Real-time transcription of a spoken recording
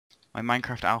My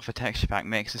Minecraft Alpha texture pack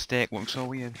makes the steak look so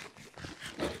weird.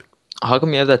 How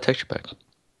come you have that texture pack?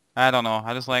 I don't know.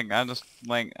 I just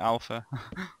like Alpha.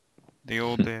 The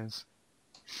old days.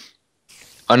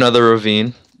 Another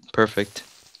ravine. Perfect.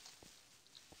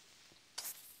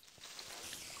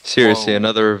 Seriously, Whoa.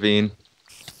 another ravine.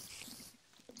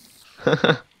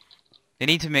 They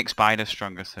need to make spiders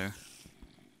stronger too.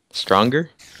 Stronger?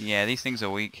 Yeah, these things are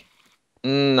weak. I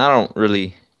don't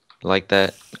really like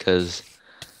that because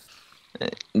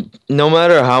no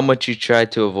matter how much you try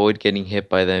to avoid getting hit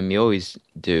by them, you always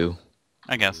do.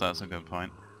 I guess that's a good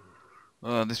point.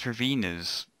 This ravine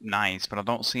is nice, but I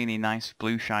don't see any nice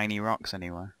blue shiny rocks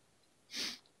anywhere.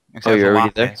 Oh, Except for you're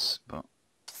already there? lapis, but...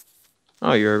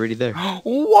 Oh, you're already there.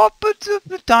 What? But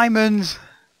the diamonds!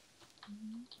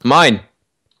 Mine!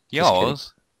 Just kidding.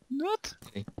 Yours? What?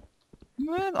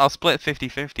 Well, I'll split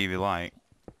 50-50 if you like.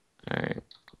 Alright.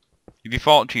 If you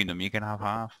fortune them, you can have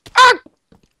half.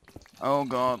 Oh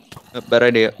god. Bad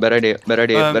idea, bad idea, bad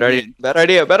idea, bad idea, Yeah, bad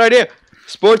idea, bad idea!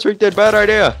 Sports Freak did bad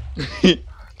idea!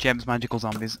 Gems, magical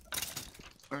zombies.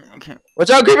 Okay. Watch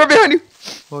out, creeper behind you!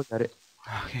 Oh, got it.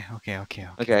 Okay.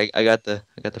 Okay, I got the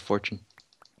fortune.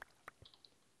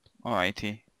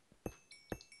 Alrighty.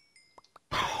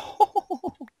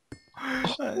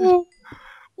 Oh,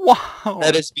 Wow.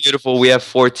 that is beautiful. We have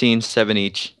 14, 7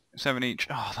 each. 7 each.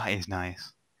 Oh, that is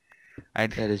nice.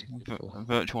 I'd That is beautiful.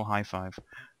 virtual high five.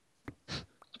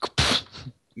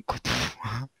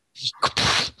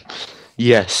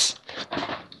 Yes.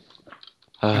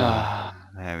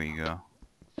 There we go.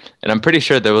 And I'm pretty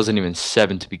sure there wasn't even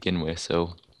 7 to begin with,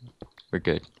 so we're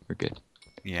good. We're good.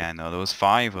 Yeah, no, there was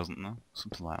 5, wasn't there?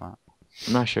 Something like that.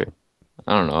 I'm not sure.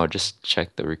 I don't know. I'll just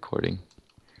check the recording.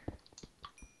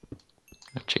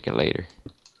 I'll check it later.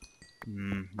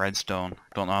 Redstone.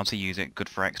 Don't know how to use it. Good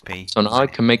for XP. So now I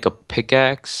can make a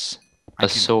pickaxe, I a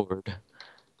can... sword,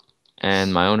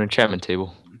 and my own enchantment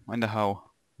table. And a hoe.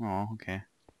 Oh, okay.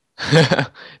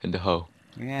 And the hoe.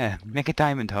 Yeah, make a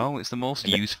diamond hoe. It's the most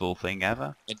And the- useful thing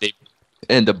ever.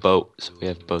 And the boat. So we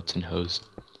have boats and hoes.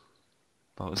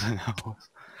 Bows and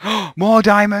hoes. More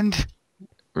diamond!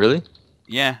 Really?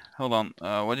 Yeah, hold on.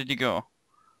 Where did you go?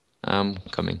 I'm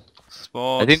coming.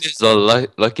 Sports. I think this is the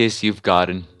luckiest you've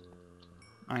gotten.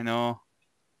 I know.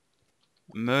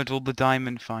 Myrtle the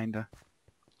diamond finder.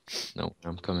 No,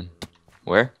 I'm coming.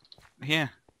 Where?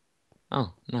 Here.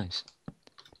 Oh, nice.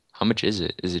 How much is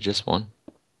it? Is it just one?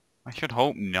 I should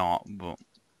hope not, but...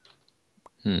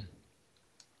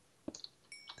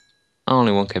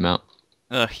 Only one came out.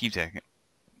 Ugh, you take it.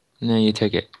 No, you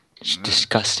take it. It's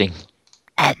disgusting.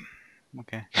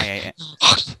 Okay, I ate it.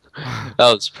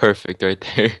 That was perfect right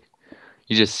there.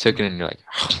 You just took it and you're like...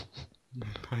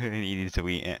 I needed to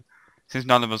eat it. Since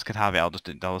none of us could have it, I'll just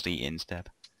eat it instead.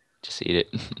 Just eat it.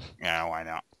 Yeah, why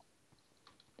not?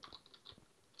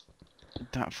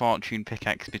 That fortune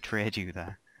pickaxe betrayed you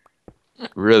there.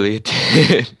 Really, it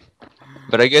did.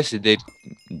 But I guess it did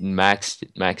max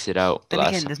it out Then last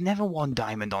again, time. there's never one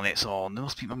diamond on its own. There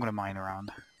must be I'm gonna mine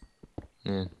around.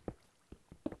 Yeah.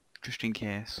 Just in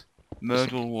case.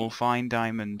 Myrtle will find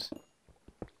diamonds.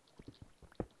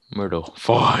 Myrtle,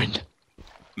 find.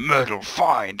 Myrtle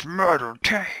find, Myrtle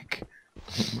take.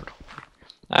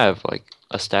 I have like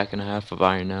a stack and a half of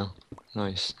iron now.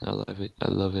 Nice. I love it. I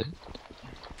love it.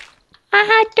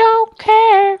 I don't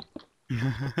care.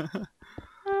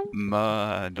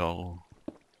 Myrtle.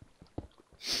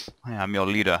 I am your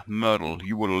leader, Myrtle.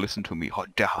 You will listen to me or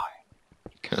die.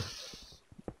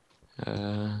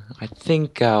 I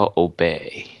think I'll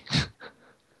obey.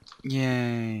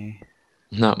 Yay.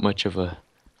 Not much of a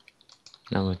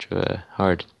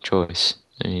hard choice.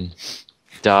 I mean,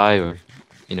 die or,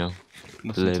 you know,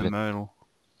 Listen live to it. Myrtle.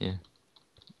 Yeah.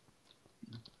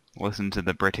 Listen to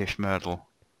the British Myrtle.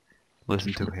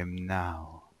 Listen to him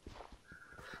now.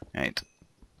 Right.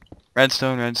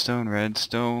 Redstone, redstone,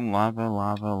 redstone, lava,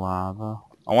 lava, lava.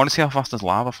 I want to see how fast this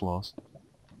lava flows.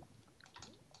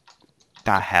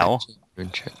 The hell?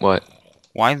 What?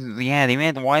 Why? Yeah, they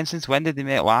made. Why? Since when did they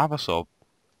make lava so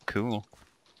cool?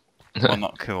 Well,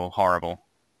 not cool. Horrible.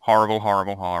 Horrible,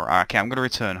 horrible, horror. Okay, I'm gonna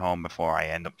return home before I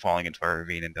end up falling into a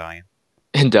ravine and dying.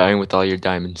 And dying with all your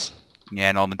diamonds. Yeah,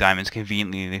 and all the diamonds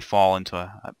conveniently they fall into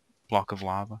a block of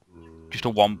lava. Just a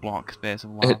one block space of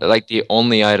lava. Like the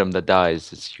only item that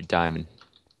dies is your diamond.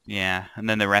 Yeah, and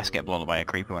then the rest get blown up by a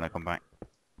creeper when I come back.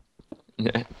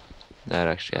 That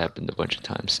actually happened a bunch of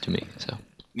times to me. So.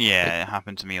 Yeah, Like, it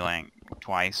happened to me like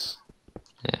twice.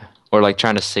 yeah. Or like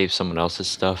trying to save someone else's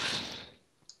stuff.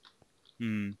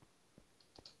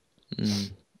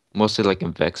 Mostly like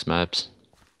in Vex maps.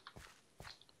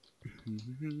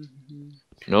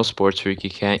 No sports freak, you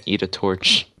can't eat a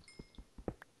torch.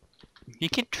 You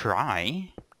could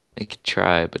try. I could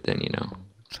try, but then, you know,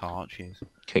 Torches.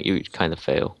 you kind of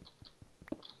fail.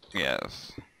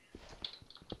 Yes.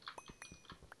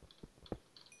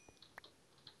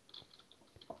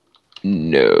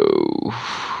 No.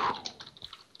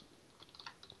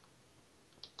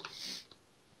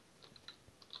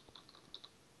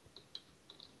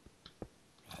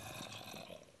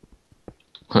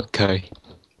 Okay.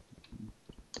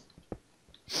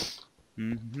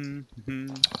 Mm-hmm.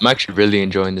 I'm actually really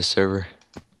enjoying this server.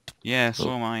 Yeah, so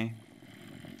Oh, am I.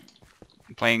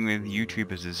 Playing with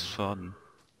YouTubers is fun.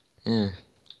 yeah.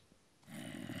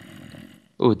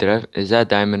 Oh, is that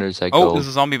diamond or is that Oh, there's gold?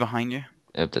 a zombie behind you.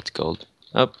 Yep, that's gold.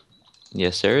 Oh,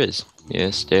 yes there is.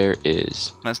 Yes there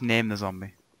is. Let's name the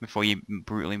zombie before you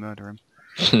brutally murder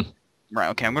him. Right,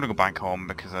 okay, I'm gonna go back home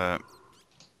because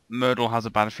Myrtle has a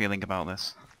bad feeling about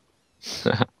this.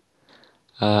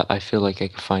 I feel like I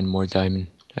can find more diamond.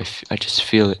 I just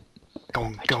feel it.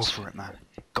 Go for it, man.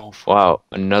 Go for it. Wow,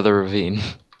 another ravine.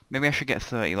 Maybe I should get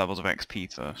 30 levels of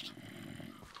XP first.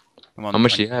 I'm How on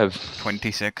much do you have?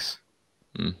 26.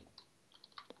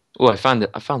 Oh, I found it.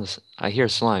 I found this. I hear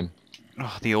slime.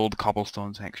 Oh, the old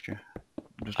cobblestone texture.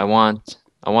 Just I want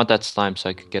that slime so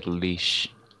I could get a leash.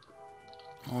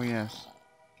 Oh yes.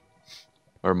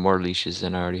 Or more leashes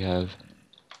than I already have.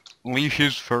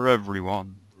 Leashes for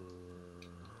everyone.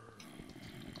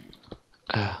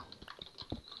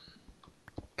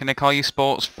 Can I call you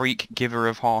sports freak giver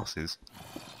of horses?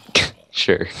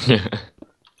 Sure.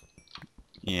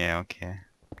 Yeah, okay.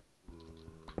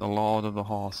 The lord of the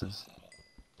horses.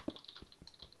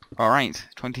 Alright,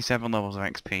 27 levels of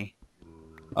XP.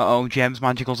 Uh-oh, Jem's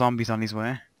magical zombie's on his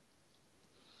way.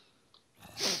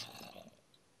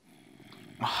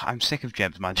 I'm sick of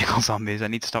Jem's magical zombies. I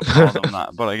need to stop calling them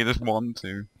that, but I just want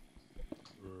to.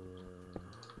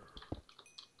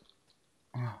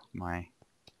 Oh my.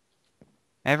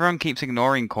 Everyone keeps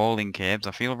ignoring Cole in caves.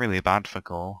 I feel really bad for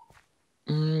Cole.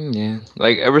 Yeah.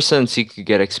 Like, ever since you could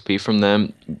get XP from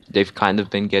them, they've kind of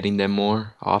been getting them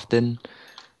more often.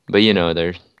 But, you know,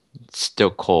 they're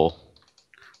still coal.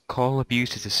 Cole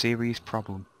abuse is a serious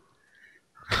problem.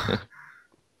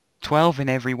 12 in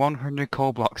every 100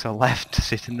 coal blocks are left to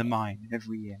sit in the mine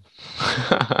every year.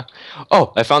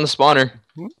 Oh, I found the spawner.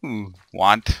 Ooh.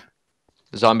 What?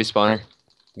 The zombie spawner.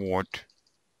 What? Do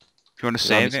you want to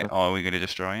Zombie save it, spawn. or are we going to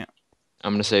destroy it?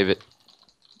 I'm gonna save it.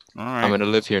 I'm Alright. gonna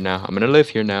live here now. I'm gonna live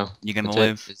here now. You're going to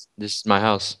That's it. live... This is my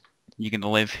house. You're going to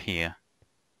live here.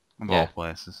 Of Yeah. all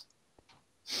places.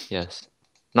 Yes.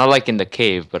 Not like in the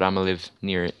cave, but I'm gonna live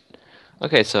near it.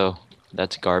 Okay, so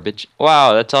that's garbage.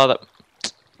 Wow, that's all that...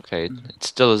 Okay, it's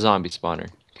still a zombie spawner.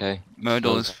 Okay.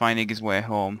 Myrtle is Still finding his way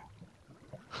home.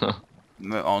 a-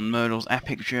 On Myrtle's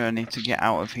epic journey to get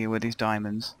out of here with his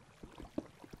diamonds.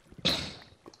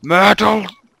 Myrtle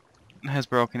has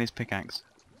broken his pickaxe.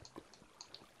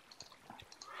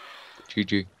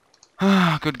 GG.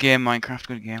 Good game, Minecraft,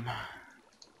 good game.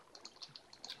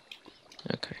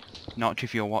 Okay. Notch,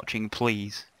 if you're watching,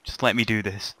 please. Just let me do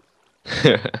this.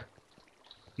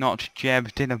 Notch, Jeb,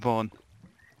 Dinnerbone.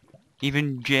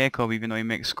 Even Jacob, even though he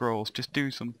makes scrolls, just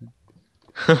do something.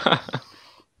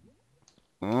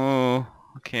 Oh,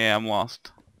 okay, I'm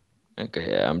lost.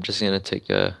 Okay, yeah, I'm just gonna take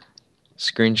a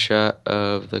screenshot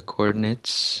of the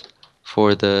coordinates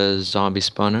for the zombie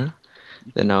spawner.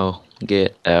 Then I'll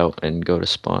get out and go to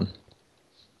spawn.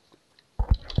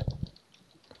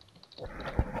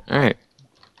 Alright.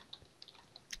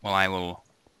 Well, I will...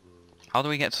 How do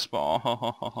we get to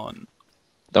spawn?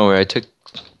 Don't worry, I took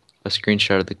a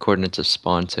screenshot of the coordinates of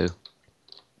spawn too.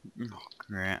 Oh,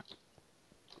 great.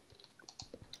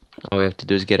 All we have to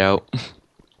do is get out.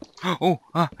 Oh,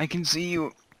 I can see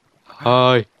you.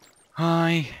 Hi.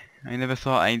 Hi. I never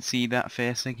thought I'd see that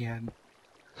face again.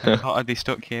 I thought I'd be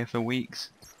stuck here for weeks.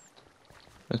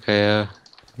 Okay,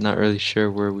 not really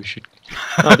sure where we should...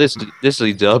 Oh, this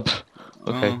leads up.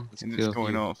 Okay, Oh, let's if go it's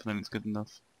going here. up, then it's good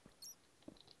enough.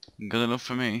 Good enough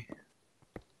for me.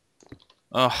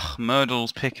 Ugh,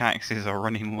 Myrtle's pickaxes are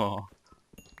running low.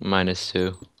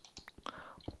 -2.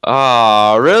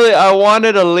 Ah, really? I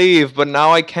wanted to leave, but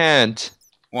now I can't.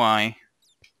 Why?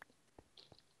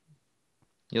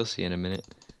 You'll see in a minute.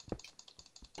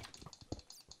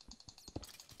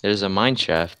 There's a mine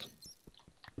shaft.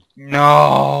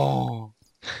 No!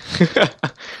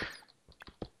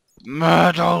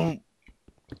 Myrtle!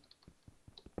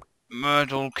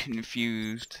 Myrtle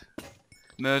confused.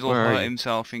 Myrtle Where are hurt you?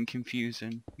 himself in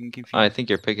confusion. I think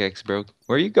your pickaxe broke.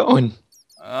 Where are you going?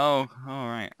 Oh,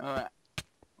 alright.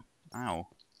 Ow.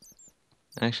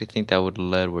 I actually think that would have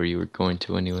led where you were going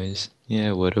to anyways. Yeah,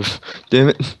 it would have. Damn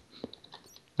it.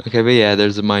 Okay, but yeah,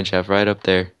 there's a mine shaft right up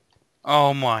there.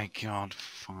 Oh my god,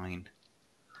 fine.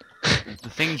 The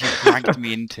things you dragged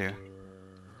me into.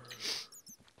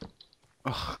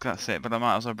 Oh, that's it, but I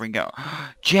might as well bring out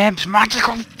James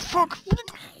Magical fuck.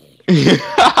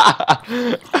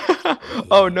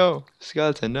 Oh no,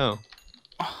 skeleton, no.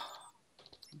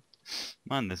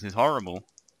 Man, this is horrible.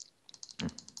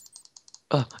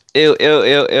 Oh, ew, ew,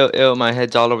 ew, ew, ew. My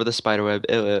head's all over the spider web.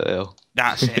 Ew, ew, ew.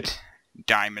 That's it.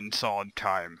 Diamond sword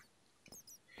time.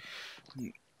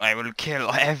 I will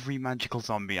kill every magical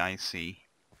zombie I see.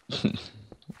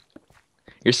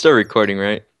 You're still recording,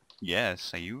 right?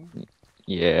 Yes, are you?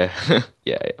 Yeah.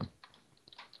 Yeah,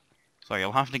 So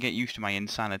you'll have to get used to my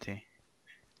insanity.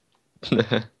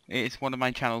 yeah. It's one of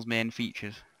my channel's main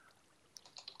features.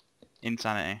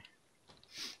 Insanity.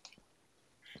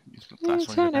 That's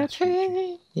one of the best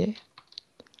features. Yeah.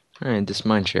 Alright, this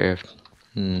mine shaft.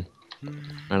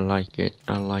 I like it.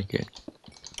 I like it.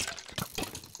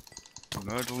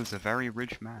 Myrtle is a very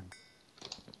rich man.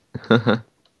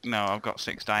 No, I've got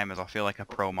 6 diamonds. I feel like a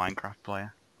pro Minecraft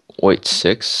player. Wait,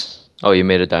 6? Oh, you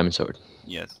made a diamond sword.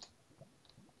 Yes.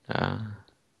 Ah.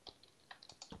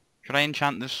 Should I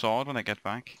enchant this sword when I get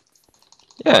back?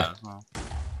 Yeah. Well, I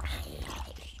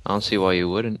don't see why you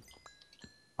wouldn't.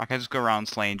 I can just go around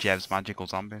slaying Jev's magical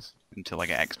zombies until I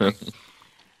get XP.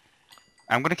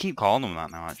 I'm gonna keep calling them that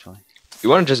now, actually. You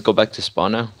want to just go back to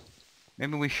spawn now?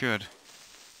 Maybe we should,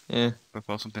 Yeah.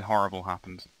 before something horrible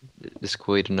happens. Just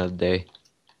wait another day.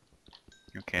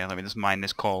 Okay, let me just mine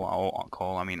this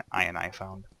I mean iron I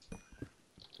found.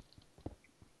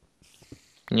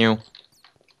 Meow.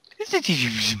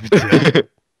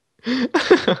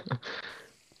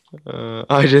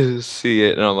 I just see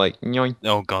it and I'm like, Nyoink.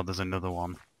 Oh god, there's another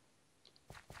one.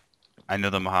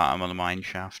 Another I'm on a mine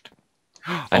shaft.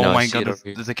 I Oh know, I my see god, it over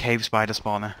here. there's a cave spider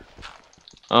spawner.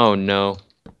 Oh no.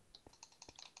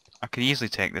 I could easily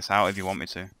take this out if you want me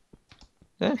to.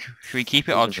 Yeah. Should we keep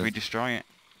it or should we destroy it?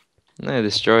 No,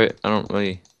 destroy it. I don't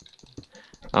really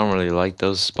like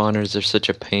those spawners. They're such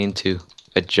a pain to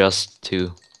adjust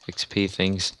to XP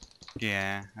things.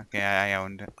 Yeah, okay, I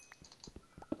owned it.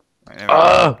 Right, there we go.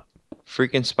 Ah!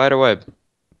 Freaking spider web.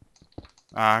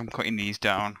 I'm cutting these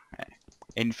down.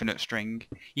 Infinite string.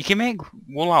 You can make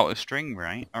wool out of string,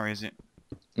 right? Or is it?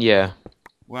 Yeah.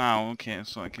 Wow, okay,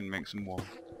 so I can make some wool.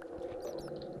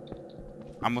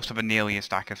 I must have nearly a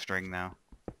stack of string now.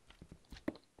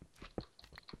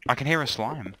 I can hear a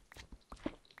slime.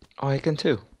 Oh, I can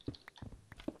too.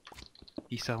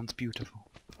 He sounds beautiful.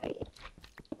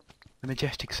 The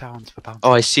majestic sounds for bouncing.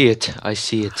 Oh, I see it. I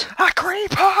see it. A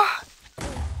creeper!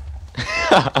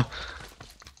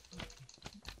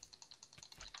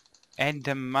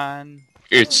 Enderman.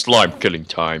 It's slime killing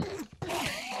time.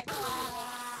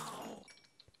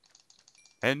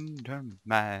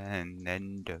 Enderman,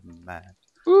 Enderman.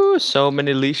 Ooh, so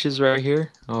many leashes right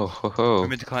here. Oh, ho, ho.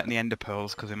 Remember to collect the ender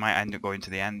pearls because we might end up going to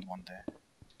the end one day.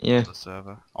 Yeah, The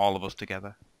server. All of us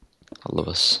together. all of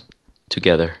us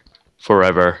together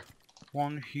forever.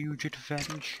 One huge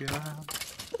adventure.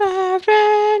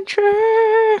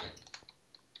 Adventure.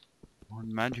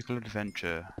 One magical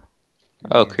adventure.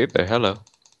 Oh, creeper, hello.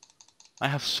 I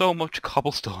have so much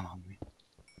cobblestone on me.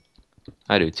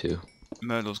 I do too.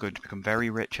 Myrtle's going to become very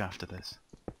rich after this.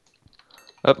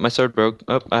 Oh, my sword broke.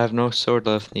 Oh, I have no sword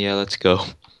left. Yeah, let's go.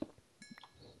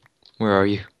 Where are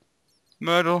you?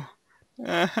 Myrtle.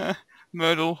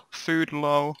 Myrtle, food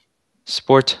low.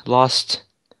 Sport lost.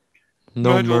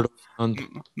 No Myrtle. murder found.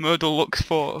 Myrtle looks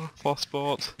for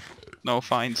sport. No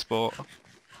fine sport.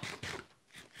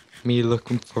 Me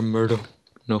looking for Myrtle.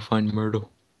 No find Myrtle.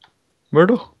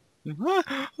 Myrtle?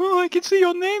 Oh, I can see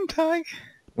your name tag.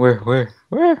 Where?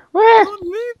 Don't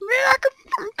leave me,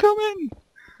 I'm coming.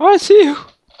 Oh, I see you.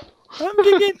 I'm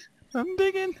digging. I'm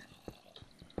digging.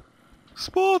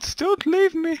 Sports, don't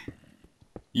leave me.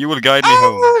 You will guide me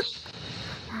home.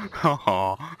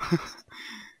 Aw.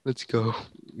 Let's go.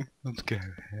 Let's go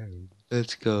home.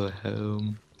 Let's go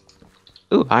home.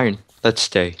 Ooh, iron. Let's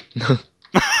stay.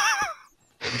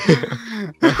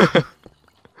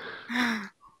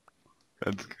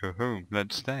 Let's go home.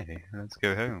 Let's stay. Let's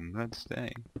go home. Let's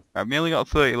stay. I've only got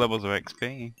 30 levels of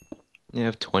XP. Yeah, I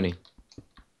have 20.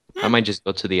 I might just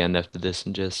go to the end after this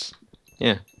and just...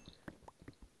 Yeah.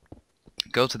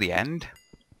 Go to the end?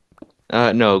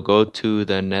 No, go to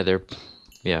the nether.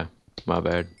 Yeah, my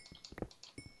bad.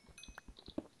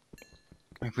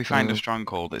 If we find a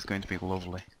stronghold, it's going to be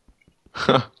lovely.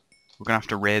 We're going to have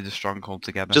to raid the stronghold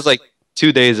together. Just like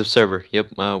 2 days of server.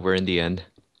 Yep, we're in the end.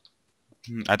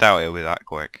 I doubt it'll be that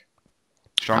quick.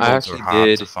 I Strongholds are actually hard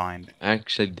did. to find. I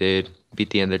actually did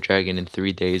beat the Ender Dragon in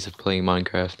 3 days of playing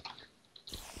Minecraft.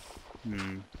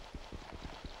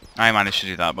 I managed to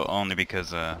do that, but only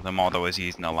because the mod I was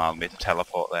using allowed me to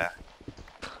teleport there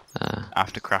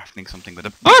after crafting something with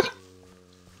a... Ah!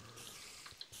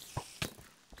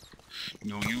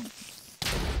 No, you...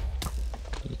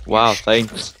 Wow,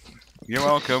 thanks. You're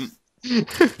welcome.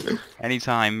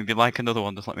 Anytime. If you'd like another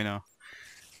one, just let me know.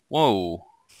 Whoa.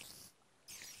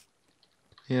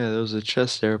 Yeah, there was a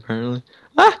chest there apparently.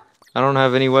 Ah! I don't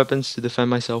have any weapons to defend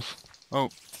myself. Oh.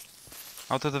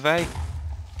 Out of the way.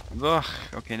 Ugh.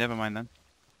 Okay, never mind then.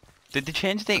 Did they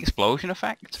change the explosion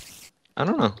effect? I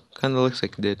don't know. Kinda looks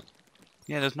like it did.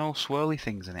 Yeah, there's no swirly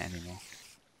things in it anymore.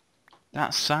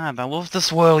 That's sad. I love the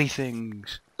swirly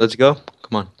things. Let's go.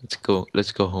 Come on, let's go.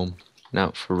 Let's go home.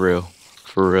 Now, for real.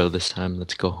 For real this time.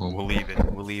 Let's go home. We're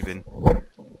leaving. We're leaving.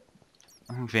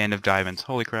 Vein of diamonds.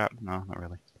 Holy crap. No, not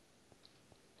really.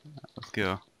 Let's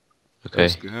go. Okay.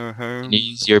 Let's go Can home. you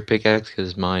use your pickaxe?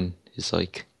 Because mine is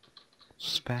like...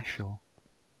 Special.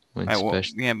 Mine's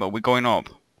special. Yeah, but we're going up.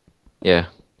 Yeah.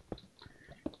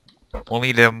 We'll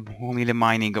need a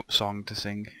mining up song to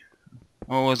sing.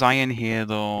 Oh, was iron here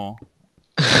though?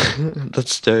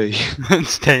 Let's stay.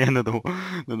 Stay another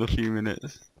few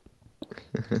minutes.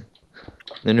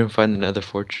 Then we'll find another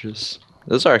fortress.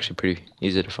 Those are actually pretty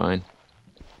easy to find.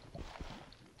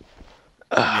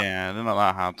 Yeah, they're not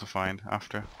that hard to find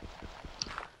after.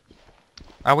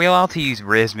 Are we allowed to use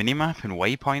raised minimap and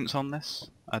waypoints on this?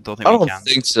 I don't think I we don't can.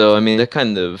 think so. I mean, they're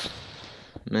kind of...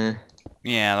 Meh.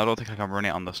 Yeah, I don't think I can run it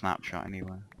on the snapshot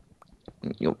anyway.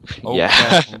 Oh, Yeah.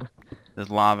 careful.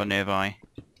 There's lava nearby.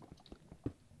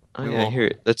 Oh We yeah, will-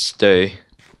 here. Let's stay.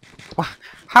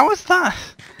 How was that?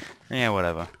 Yeah,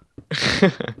 whatever.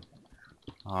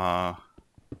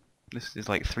 This is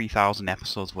like 3,000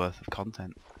 episodes worth of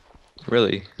content.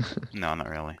 Really? No, not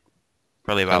really.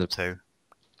 Probably about two.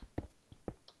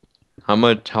 How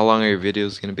long are your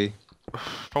videos gonna be?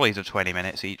 Probably to 20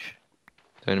 minutes each.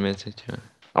 20 minutes each? Yeah.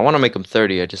 I want to make them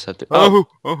 30. I just have to...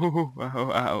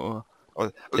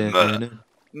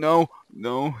 No,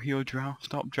 no, you're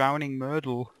stop drowning,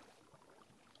 Myrtle.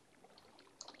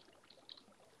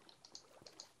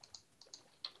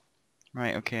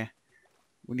 Right, okay.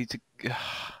 We need to...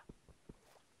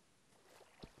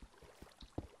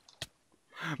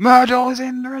 Myrtle is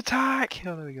under attack!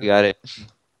 Oh, there we go. You got it.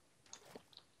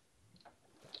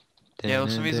 Yeah,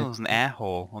 for some reason there's an air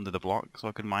hole under the block, so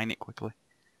I could mine it quickly.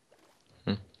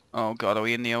 Oh god, are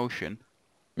we in the ocean?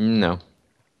 No.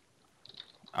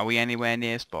 Are we anywhere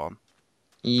near spawn?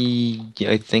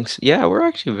 I think so. Yeah, we're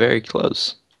actually very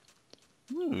close.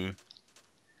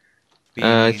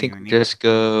 I think we just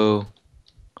go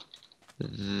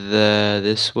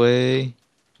this way.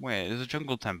 Wait, there's a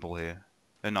jungle temple here.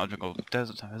 Not a jungle,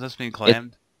 desert temple. Has this been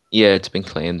claimed? Yeah, it's been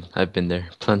claimed. I've been there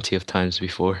plenty of times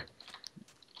before.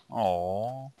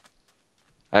 Aww.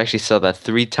 I actually saw that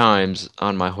 3 times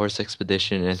on my horse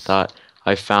expedition and thought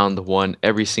I found the one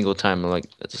every single time. I'm like,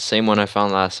 that's the same one I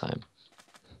found last time.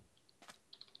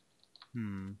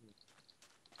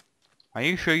 Are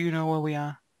you sure you know where we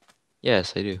are?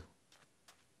 Yes, I do.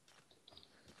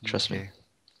 Trust me.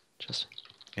 Trust me.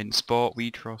 In sport,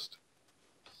 we trust.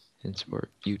 In sport,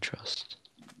 you trust.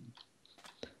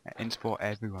 In sport,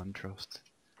 everyone trusts.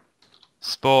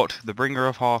 Sport, the bringer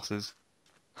of horses.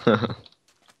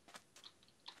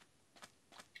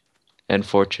 And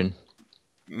fortune.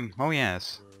 Oh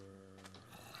yes.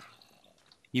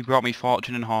 You brought me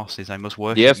fortune and horses. I must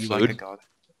worship you like a god.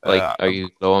 Like, are you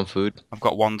low on food? I've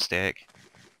got 1 steak.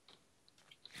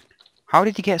 How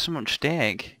did you get so much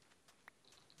steak?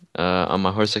 On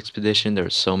my horse expedition, there were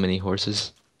so many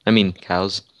horses. I mean,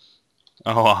 cows.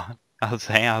 Oh, I'd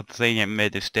say you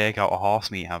made the steak out of horse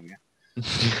meat, haven't you?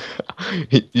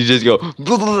 You just go...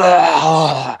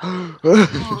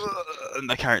 And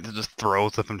the character just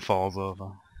throws up and falls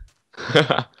over.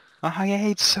 I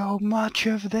ate so much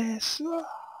of this.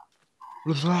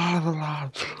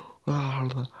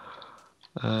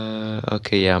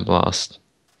 Okay, yeah, I'm lost.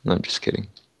 No, I'm just kidding.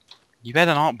 You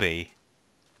better not be.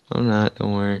 I'm not,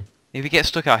 don't worry. If you get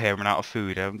stuck out here and run out of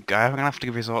food, I'm gonna have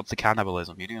to resort to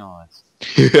cannibalism. You do know this.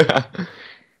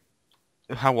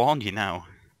 I warned you now.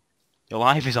 Your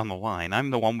life is on the line.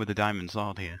 I'm the one with the diamond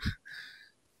sword here.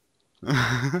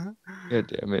 God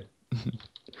damn it.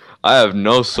 I have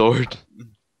no sword.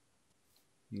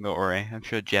 Don't worry, I'm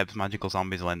sure Jeb's magical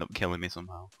zombies will end up killing me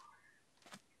somehow.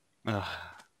 Ugh.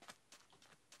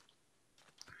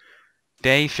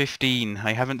 Day 15.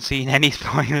 I haven't seen any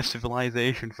sign of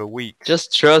civilization for weeks.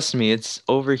 Just trust me, it's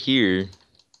over here.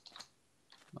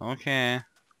 Okay.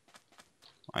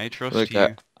 I trust Look,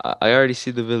 you. I already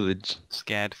see the village.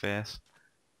 Scared face.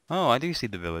 Oh, I do see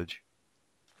the village.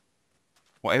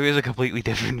 What, it is a completely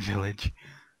different village.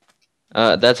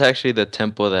 That's actually the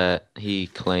temple that he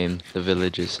claimed. The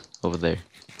villages over there.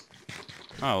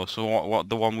 Oh, so what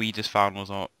the one we just found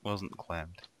wasn't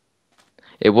claimed.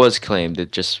 It was claimed.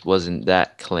 It just wasn't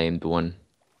that claimed one.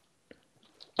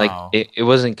 Like Oh. it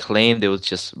wasn't claimed. It was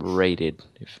just raided.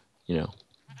 If you know.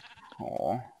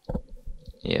 Aw.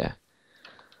 Yeah.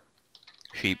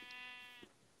 Sheep.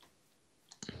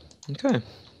 Okay.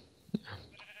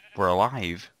 We're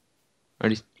alive.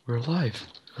 We're alive.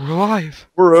 We're alive.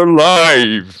 We're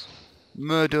alive.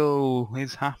 Murdo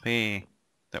is happy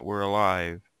that we're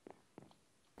alive.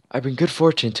 I bring good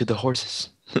fortune to the horses.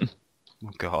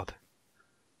 Oh god.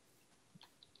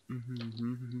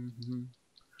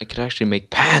 I could actually make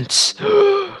pants.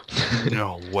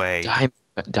 No way.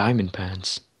 Diamond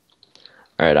pants.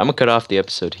 Alright, I'm gonna cut off the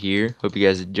episode here. Hope you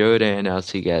guys enjoyed, and I'll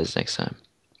see you guys next time.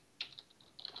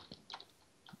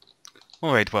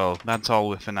 Alright, well, that's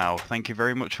all for now. Thank you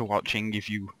very much for watching. If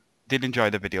you did enjoy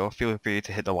the video, feel free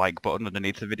to hit the like button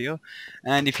underneath the video.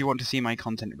 And if you want to see my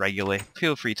content regularly,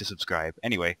 feel free to subscribe.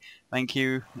 Anyway, thank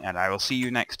you, and I will see you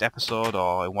next episode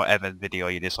or in whatever video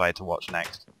you decide to watch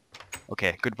next.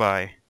 Okay, goodbye.